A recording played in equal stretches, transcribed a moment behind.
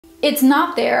it's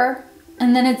not there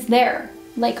and then it's there.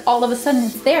 Like all of a sudden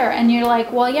it's there and you're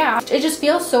like, well, yeah. It just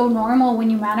feels so normal when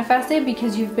you manifest it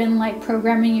because you've been like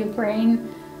programming your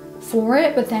brain for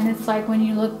it. But then it's like when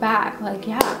you look back, like,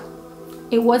 yeah,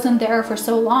 it wasn't there for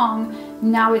so long.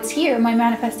 Now it's here. My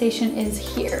manifestation is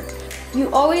here.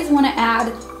 You always want to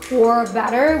add or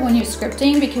better when you're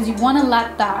scripting because you want to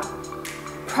let that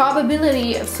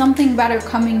probability of something better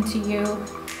coming to you,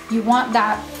 you want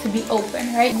that to be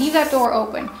open, right? Leave that door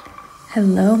open.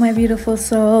 Hello, my beautiful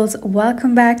souls.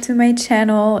 Welcome back to my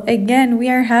channel. Again, we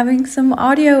are having some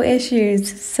audio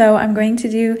issues, so I'm going to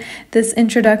do this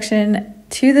introduction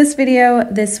to this video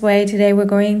this way. Today we're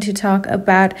going to talk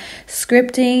about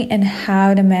scripting and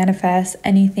how to manifest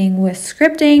anything with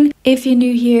scripting. If you're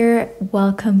new here,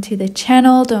 welcome to the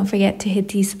channel. Don't forget to hit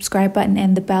the subscribe button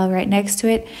and the bell right next to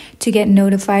it to get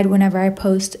notified whenever I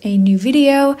post a new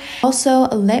video. Also,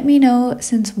 let me know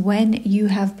since when you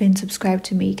have been subscribed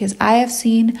to me, because I have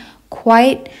seen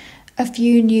quite a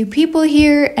few new people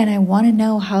here and I want to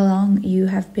know how long you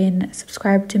have been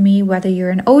subscribed to me, whether you're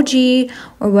an OG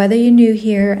or whether you're new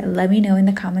here. Let me know in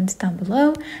the comments down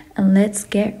below and let's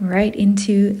get right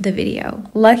into the video.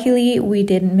 Luckily, we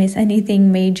didn't miss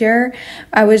anything major.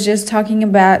 I was just talking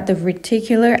about the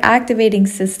reticular activating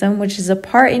system, which is a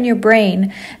part in your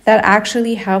brain that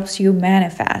actually helps you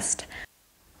manifest.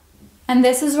 And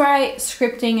this is why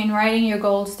scripting and writing your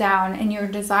goals down and your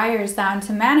desires down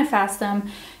to manifest them,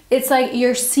 it's like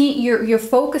you're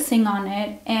focusing on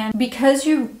it, and because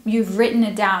you've written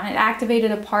it down, it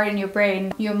activated a part in your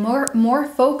brain. You're more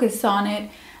focused on it,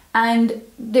 and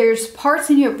there's parts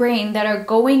in your brain that are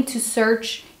going to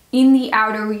search in the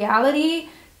outer reality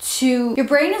to. Your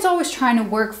brain is always trying to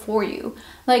work for you.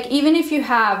 Like even if you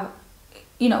have,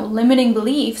 limiting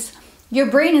beliefs, your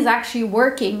brain is actually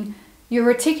working. Your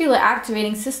reticular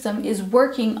activating system is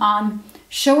working on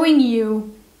showing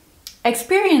you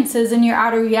experiences in your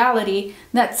outer reality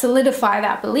that solidify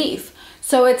that belief.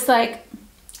 So it's like,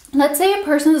 let's say a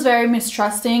person is very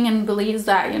mistrusting and believes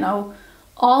that,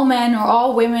 all men or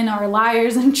all women are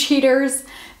liars and cheaters.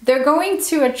 They're going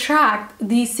to attract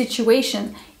these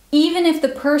situations. Even if the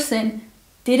person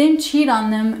didn't cheat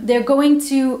on them, they're going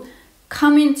to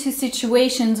come into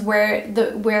situations where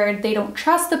they don't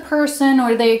trust the person,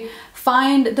 or they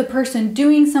find the person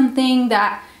doing something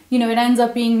that it ends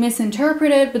up being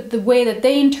misinterpreted, but the way that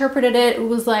they interpreted it, it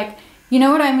was like, you know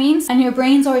what I mean? And your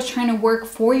brain's always trying to work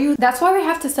for you. That's why we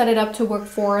have to set it up to work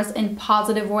for us in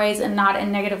positive ways and not in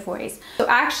negative ways. So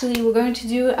actually, we're going to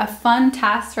do a fun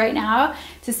test right now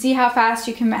to see how fast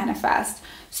you can manifest.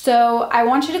 So I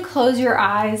want you to close your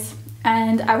eyes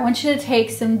and I want you to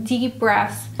take some deep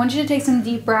breaths. I want you to take some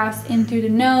deep breaths in through the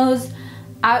nose,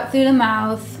 out through the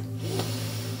mouth.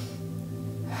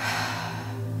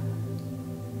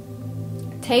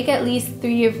 Take at least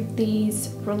 3 of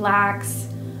these, relax,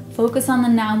 focus on the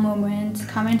now moment,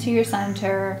 come into your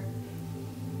center,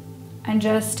 and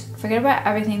just forget about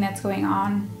everything that's going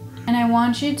on. And I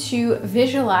want you to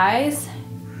visualize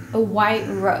a white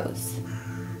rose.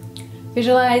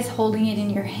 Visualize holding it in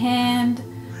your hand,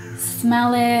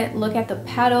 smell it, look at the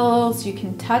petals, you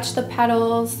can touch the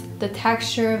petals, the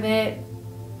texture of it,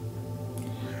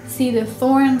 see the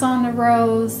thorns on the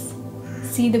rose,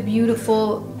 see the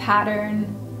beautiful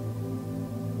pattern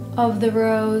of the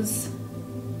rose.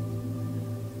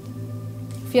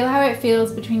 Feel how it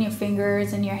feels between your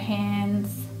fingers and your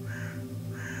hands.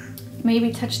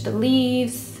 Maybe touch the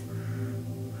leaves.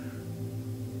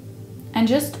 And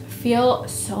just feel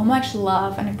so much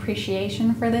love and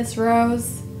appreciation for this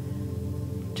rose.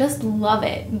 Just love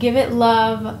it. Give it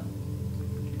love.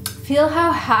 Feel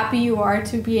how happy you are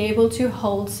to be able to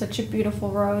hold such a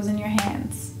beautiful rose in your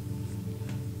hands.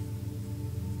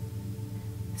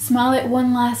 Smell it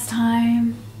one last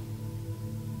time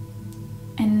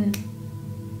and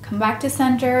come back to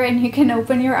center, and you can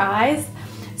open your eyes.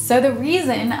 So the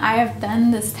reason I have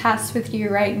done this test with you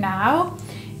right now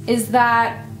is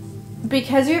that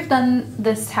because you've done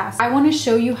this test, I want to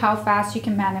show you how fast you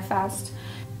can manifest.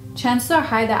 Chances are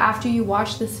high that after you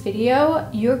watch this video,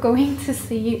 you're going to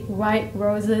see white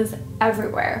roses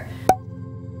everywhere.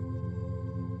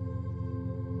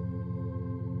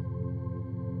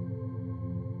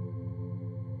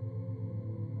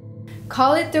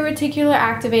 Call it the reticular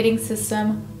activating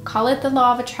system, call it the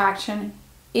law of attraction.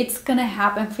 It's gonna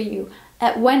happen for you.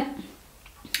 And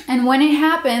when it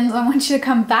happens, I want you to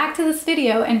come back to this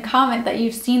video and comment that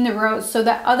you've seen the rose so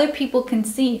that other people can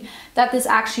see that this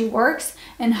actually works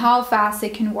and how fast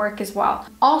it can work as well.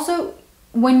 Also,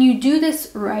 when you do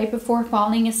this right before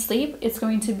falling asleep, it's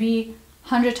going to be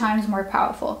 100 times more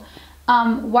powerful.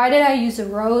 Why did I use a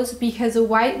rose? Because a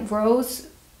white rose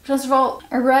First of all,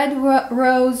 a red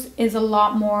rose is a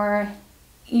lot more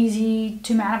easy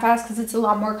to manifest because it's a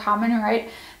lot more common, right?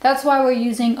 That's why we're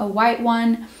using a white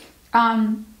one.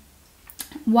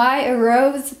 Why a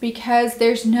rose? Because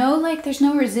there's no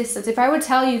resistance. If I would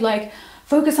tell you like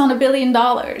focus on $1 billion,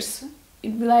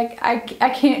 you'd be like, I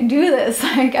can't do this.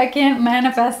 Like, I can't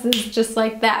manifest this just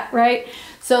like that, right?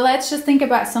 So let's just think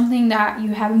about something that you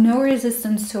have no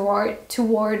resistance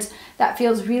towards, that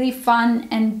feels really fun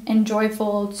and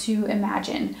joyful to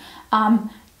imagine.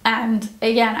 And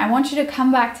again, I want you to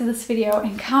come back to this video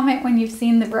and comment when you've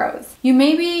seen the rose. You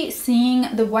may be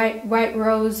seeing the white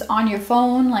rose on your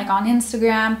phone, like on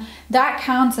Instagram. That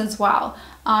counts as well.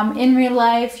 In real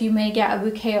life, you may get a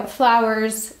bouquet of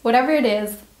flowers. Whatever it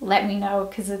is, let me know,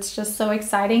 because it's just so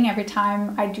exciting. Every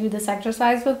time I do this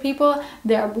exercise with people,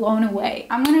 they're blown away.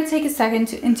 I'm going to take a second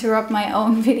to interrupt my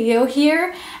own video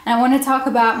here, and I want to talk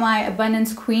about my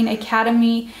Abundance Queen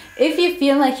Academy. If you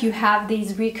feel like you have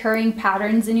these recurring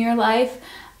patterns in your life,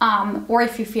 or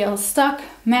if you feel stuck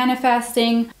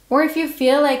manifesting, or if you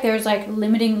feel like there's like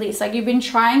limiting beliefs, like you've been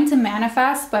trying to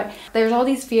manifest, but there's all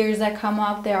these fears that come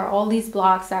up, there are all these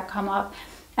blocks that come up,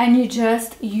 and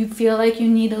you feel like you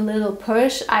need a little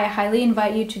push, I highly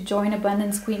invite you to join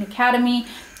Abundance Queen Academy.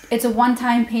 It's a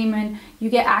one-time payment. You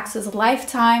get access a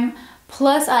lifetime.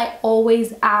 Plus, I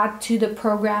always add to the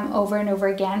program over and over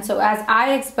again. So as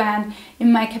I expand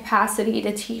in my capacity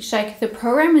to teach, like the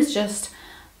program is just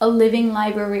a living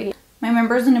library. My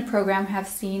members in the program have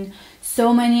seen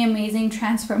so many amazing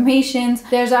transformations.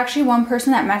 There's actually one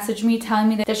person that messaged me telling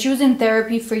me that she was in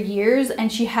therapy for years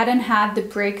and she hadn't had the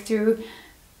breakthrough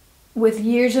with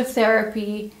years of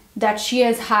therapy that she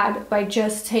has had by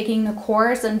just taking the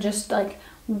course and just like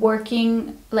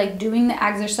working, like doing the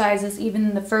exercises, even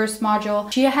in the first module.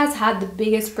 She has had the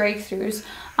biggest breakthroughs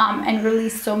and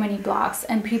released so many blocks,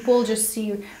 and people just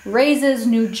see raises,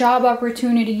 new job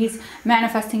opportunities,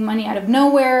 manifesting money out of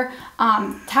nowhere,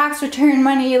 tax return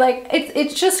money. Like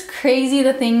it's just crazy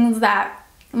the things that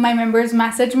my members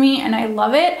message me, and I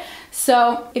love it.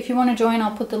 So if you want to join,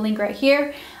 I'll put the link right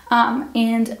here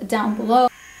and down below.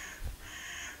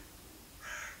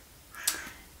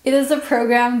 It is a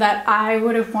program that I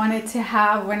would have wanted to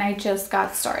have when I just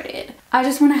got started. I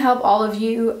just want to help all of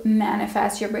you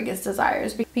manifest your biggest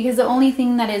desires, because the only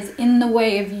thing that is in the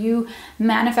way of you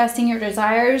manifesting your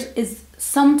desires is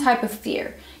some type of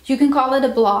fear. You can call it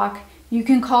a block, you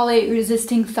can call it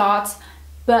resisting thoughts,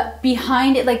 but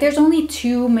behind it, like there's only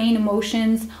two main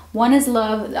emotions. One is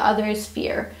love, the other is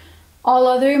fear. All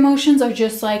other emotions are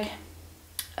just like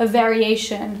a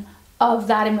variation of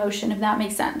that emotion, if that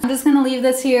makes sense. I'm just gonna leave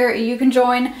this here. You can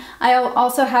join. I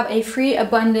also have a free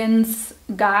abundance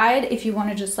guide if you want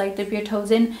to just like dip your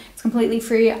toes in. It's completely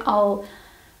free. I'll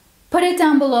put it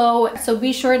down below, so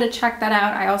be sure to check that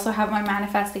out. I also have my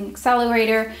manifesting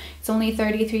accelerator. It's only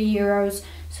 33 euros,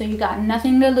 so you got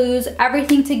nothing to lose,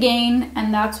 everything to gain,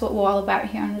 and that's what we're all about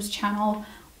here on this channel.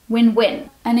 Win-win.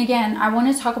 And again, I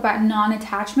want to talk about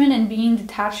non-attachment and being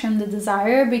detached from the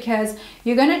desire, because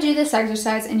you're going to do this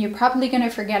exercise and you're probably going to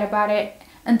forget about it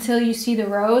until you see the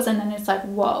rose, and then it's like,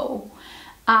 whoa.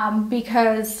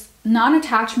 Because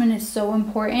non-attachment is so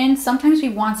important. Sometimes we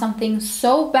want something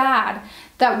so bad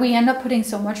that we end up putting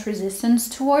so much resistance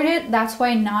toward it. That's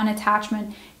why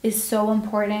non-attachment is so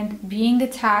important. Being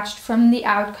detached from the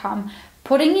outcome,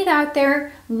 putting it out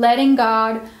there, letting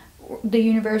God, the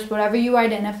universe, whatever you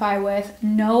identify with,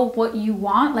 know what you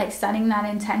want, like setting that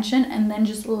intention and then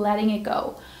just letting it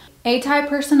go. A-type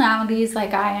personalities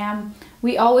like I am,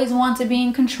 we always want to be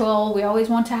in control. We always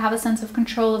want to have a sense of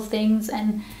control of things,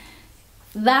 and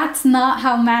that's not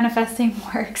how manifesting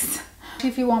works.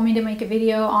 If you want me to make a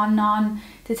video on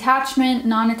non-detachment,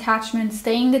 non-attachment,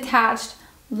 staying detached,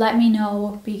 let me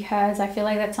know, because I feel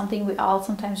like that's something we all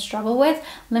sometimes struggle with.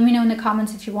 Let me know in the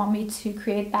comments if you want me to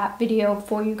create that video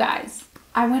for you guys.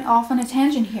 I went off on a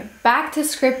tangent here. Back to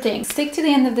scripting. Stick to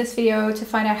the end of this video to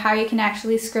find out how you can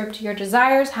actually script your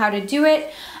desires, how to do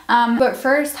it. But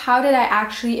first, how did I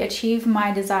actually achieve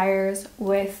my desires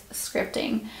with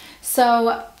scripting?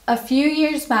 So a few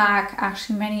years back,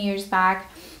 actually many years back,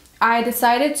 I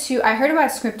heard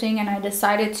about scripting and I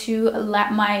decided to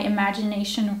let my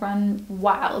imagination run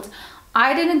wild.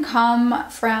 I didn't come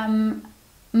from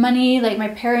money, like my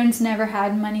parents never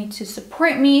had money to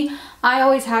support me. I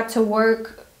always had to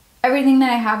work. Everything that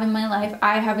I have in my life,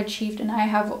 I have achieved and I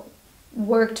have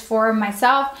worked for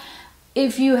myself.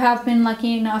 If you have been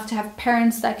lucky enough to have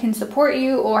parents that can support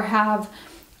you or have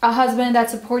a husband that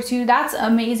supports you, that's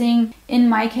amazing. In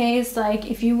my case,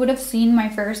 like if you would have seen my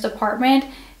first apartment,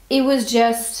 it was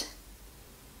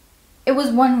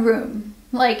one room.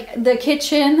 Like the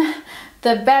kitchen,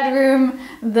 the bedroom,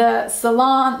 the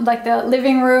salon, like the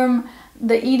living room,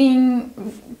 the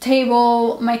eating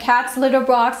table, my cat's litter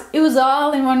box. It was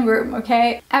all in one room,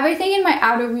 okay? Everything in my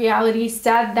outer reality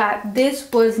said that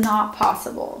this was not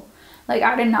possible. Like,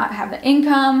 I did not have the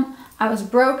income, I was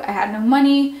broke, I had no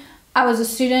money, I was a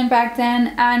student back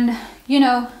then, and you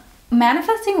know,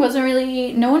 manifesting wasn't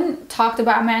really, no one talked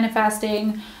about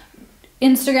manifesting,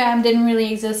 Instagram didn't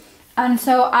really exist, and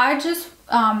so I just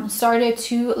started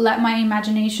to let my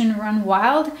imagination run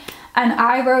wild, and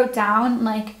I wrote down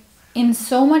like in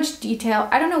so much detail.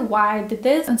 I don't know why I did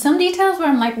this, and some details where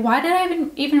I'm like, why did I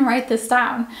even write this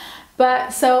down? But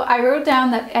so I wrote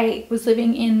down that I was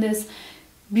living in this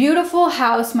beautiful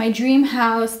house, my dream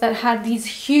house, that had these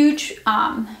huge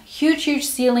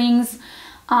ceilings.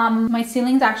 My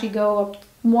ceilings actually go up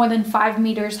more than 5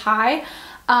 meters high,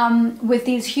 with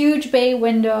these huge bay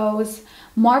windows,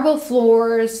 marble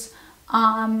floors,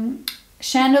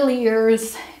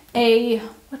 chandeliers,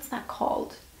 what's that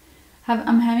called?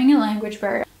 I'm having a language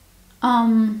barrier.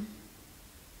 A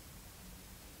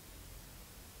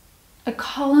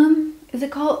column? Is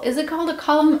it called a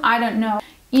column? I don't know.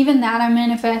 Even that I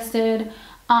manifested.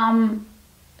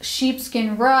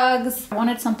 Sheepskin rugs. I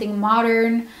wanted something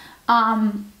modern.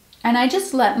 And I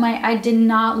just I did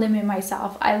not limit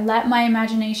myself. I let my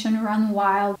imagination run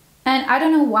wild. And I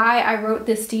don't know why I wrote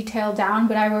this detail down,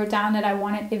 but I wrote down that I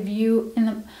wanted a view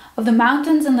of the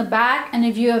mountains in the back and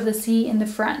a view of the sea in the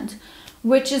front,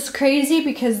 which is crazy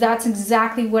because that's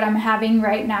exactly what I'm having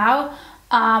right now.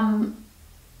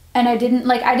 And I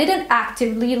didn't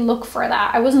actively look for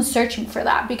that. I wasn't searching for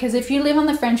that, because if you live on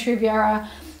the French Riviera,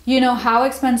 you know how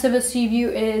expensive a sea view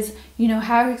is, you know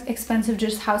how expensive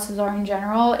just houses are in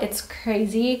general. It's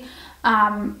crazy,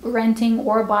 renting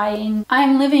or buying.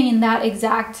 I'm living in that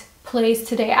exact place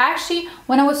today. Actually,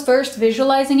 when I was first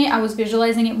visualizing it, I was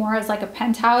visualizing it more as like a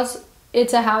penthouse.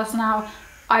 It's a house now.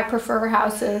 I prefer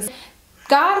houses.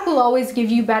 God will always give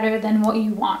you better than what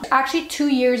you want. Actually, 2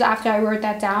 years after I wrote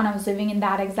that down, I was living in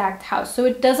that exact house. So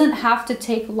it doesn't have to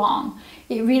take long.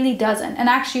 It really doesn't. And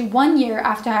actually 1 year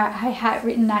after I had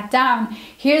written that down,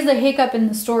 here's the hiccup in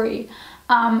the story.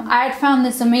 I had found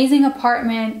this amazing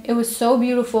apartment. It was so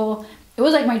beautiful. It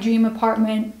was like my dream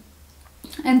apartment.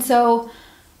 And so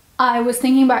I was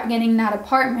thinking about getting that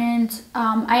apartment.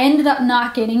 I ended up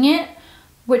not getting it,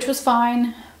 which was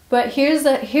fine. But here's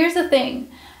the thing.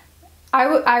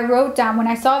 I wrote down, when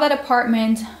I saw that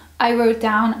apartment, I wrote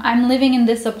down, I'm living in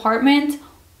this apartment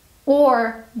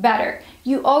or better.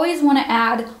 You always want to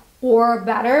add or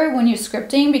better when you're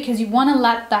scripting, because you want to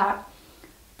let that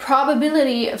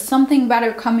probability of something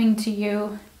better coming to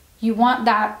you, you want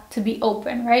that to be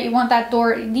open, right? You want that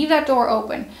door, leave that door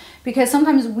open, because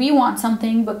sometimes we want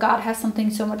something, but God has something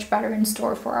so much better in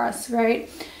store for us, right?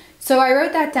 So I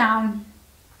wrote that down,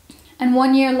 and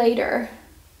 1 year later,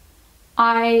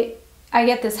 I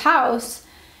get this house,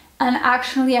 and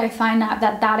actually I find out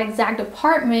that that exact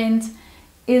apartment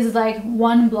is like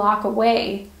 1 block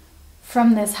away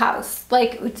from this house.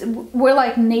 Like, we're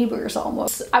like neighbors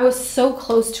almost. I was so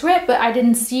close to it, but I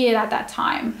didn't see it at that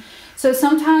time. So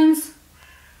sometimes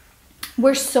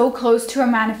we're so close to a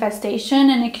manifestation,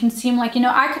 and it can seem like, you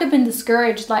know, I could have been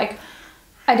discouraged, like,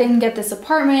 I didn't get this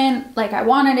apartment, like I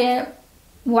wanted it,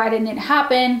 why didn't it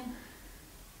happen?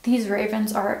 These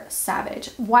ravens are savage.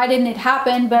 Why didn't it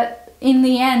happen? But in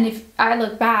the end, if I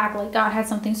look back, like, God had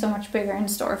something so much bigger in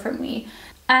store for me.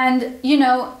 And, you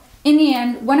know, in the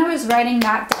end, when I was writing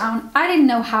that down, I didn't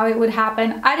know how it would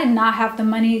happen. I did not have the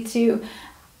money to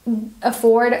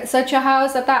afford such a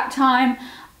house at that time.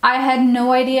 I had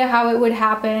no idea how it would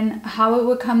happen, how it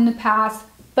would come to pass,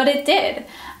 but it did.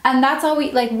 And that's all we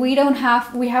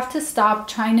have to stop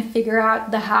trying to figure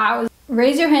out the how.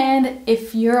 Raise your hand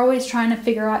if you're always trying to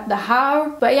figure out the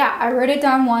how. But yeah, I wrote it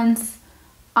down once.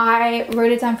 I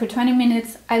wrote it down for 20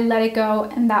 minutes. I let it go,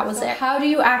 and that was it. How do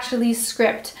you actually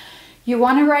script? You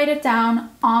want to write it down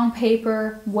on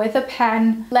paper with a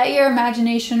pen. Let your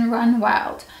imagination run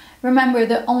wild. Remember,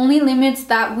 the only limits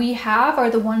that we have are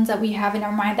the ones that we have in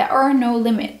our mind. There are no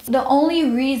limits. The only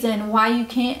reason why you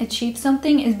can't achieve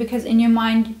something is because in your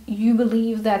mind you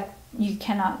believe that you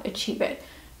cannot achieve it.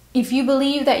 If you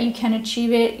believe that you can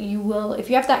achieve it, you will. If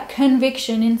you have that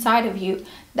conviction inside of you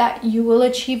that you will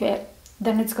achieve it,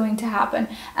 then it's going to happen.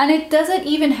 And it doesn't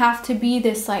even have to be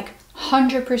this like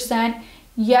 100%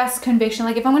 yes conviction.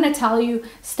 Like, if I'm going to tell you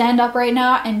stand up right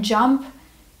now and jump,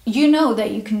 you know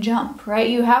that you can jump, right?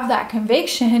 You have that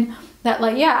conviction that,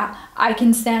 like, yeah, I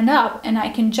can stand up and I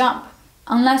can jump.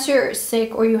 Unless you're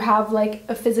sick or you have like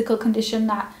a physical condition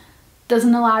that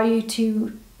doesn't allow you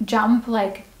to jump,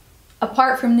 like,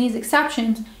 apart from these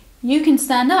exceptions, you can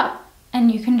stand up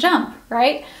and you can jump,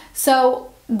 right?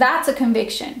 So that's a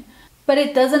conviction, but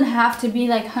it doesn't have to be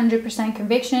like 100%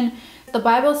 conviction. The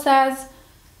Bible says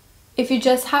if you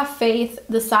just have faith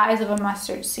the size of a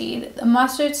mustard seed, a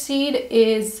mustard seed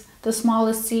is the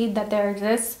smallest seed that there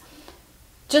exists.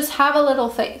 Just have a little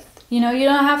faith. You know, you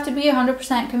don't have to be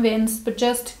 100% convinced, but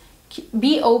just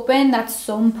be open. That's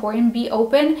so important. Be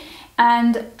open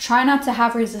and try not to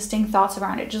have resisting thoughts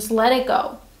around it. Just let it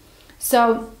go.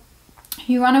 So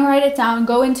you want to write it down,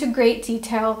 go into great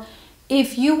detail.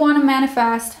 If you want to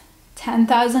manifest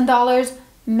 $10,000,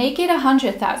 make it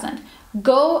 100,000.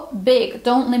 Go big.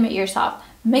 Don't limit yourself.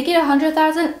 Make it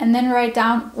 100,000 and then write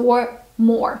down or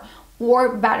more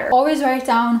or better. Always write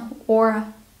down or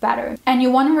better. And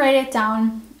you want to write it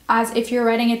down as if you're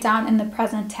writing it down in the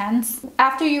present tense.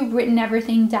 After you've written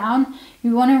everything down,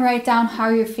 you want to write down how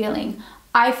you're feeling.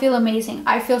 I feel amazing.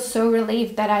 I feel so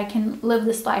relieved that I can live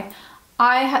this life.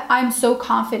 I'm so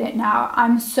confident now.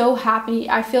 I'm so happy.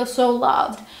 I feel so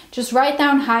loved. Just write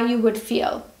down how you would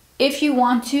feel. If you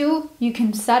want to, you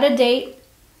can set a date.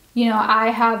 You know, I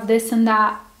have this and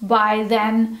that by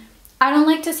then. I don't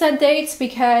like to set dates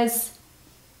because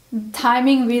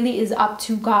timing really is up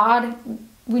to God.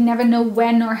 We never know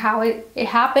when or how it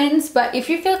happens. But if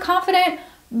you feel confident,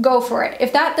 go for it.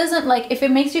 If that doesn't, like, if it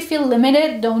makes you feel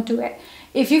limited, don't do it.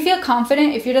 If you feel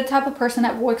confident, if you're the type of person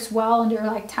that works well under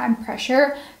like time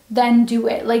pressure, then do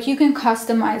it. Like, you can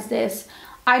customize this.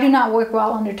 I do not work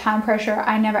well under time pressure.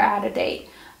 I never add a date.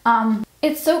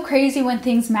 It's so crazy when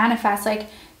things manifest. Like,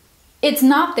 it's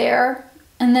not there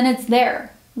and then it's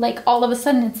there. Like, all of a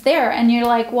sudden it's there and you're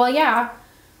like, well, yeah,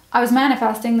 I was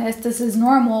manifesting this. This is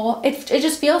normal. It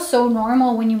just feels so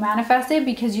normal when you manifest it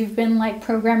because you've been like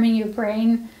programming your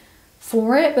brain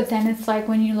for it. But then it's like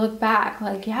when you look back,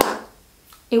 like, yeah,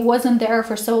 it wasn't there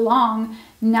for so long.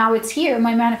 Now it's here.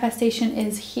 My manifestation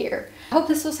is here. I hope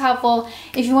this was helpful.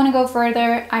 If you want to go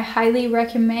further, I highly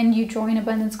recommend you join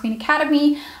Abundance Queen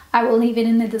Academy. I will leave it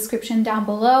in the description down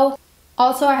below.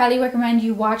 Also, I highly recommend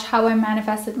you watch how I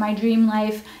manifested my dream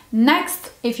life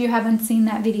next. If you haven't seen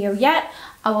that video yet,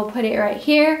 I will put it right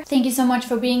here. Thank you so much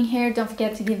for being here. Don't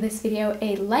forget to give this video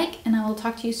a like, and I will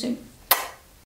talk to you soon.